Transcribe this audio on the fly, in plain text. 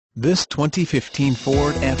This 2015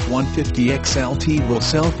 Ford F-150 XLT will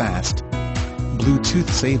sell fast. Bluetooth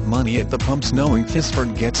save money at the pumps knowing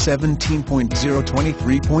THISFORD gets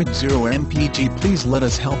 17.023.0 MPG. Please let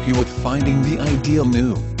us help you with finding the ideal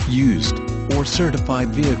new, used, or certified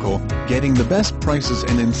vehicle, getting the best prices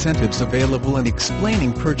and incentives available and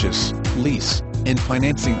explaining purchase, lease, and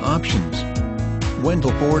financing options.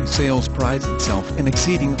 Wendle Ford Sales prides itself in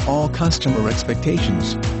exceeding all customer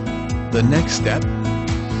expectations. The next step?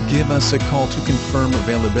 Give us a call to confirm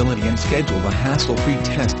availability and schedule a hassle-free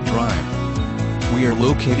test drive. We are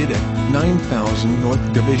located at 9000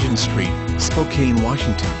 North Division Street, Spokane,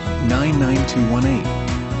 Washington,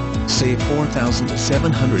 99218. Save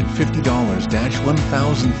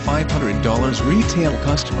 $4,750-$1,500 retail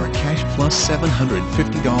customer cash plus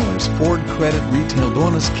 $750 Ford credit retail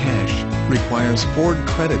bonus cash, requires Ford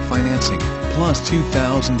credit financing, plus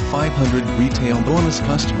 $2,500 retail bonus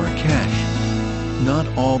customer cash. Not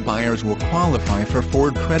all buyers will qualify for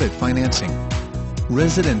Ford credit financing.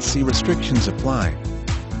 Residency restrictions apply.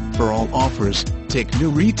 For all offers, take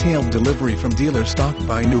new retail delivery from dealer stock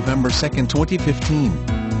by November 2,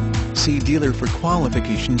 2015. See dealer for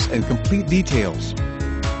qualifications and complete details.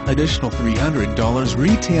 Additional $300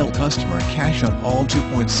 retail customer cash on all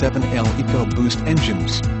 2.7L EcoBoost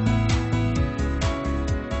engines.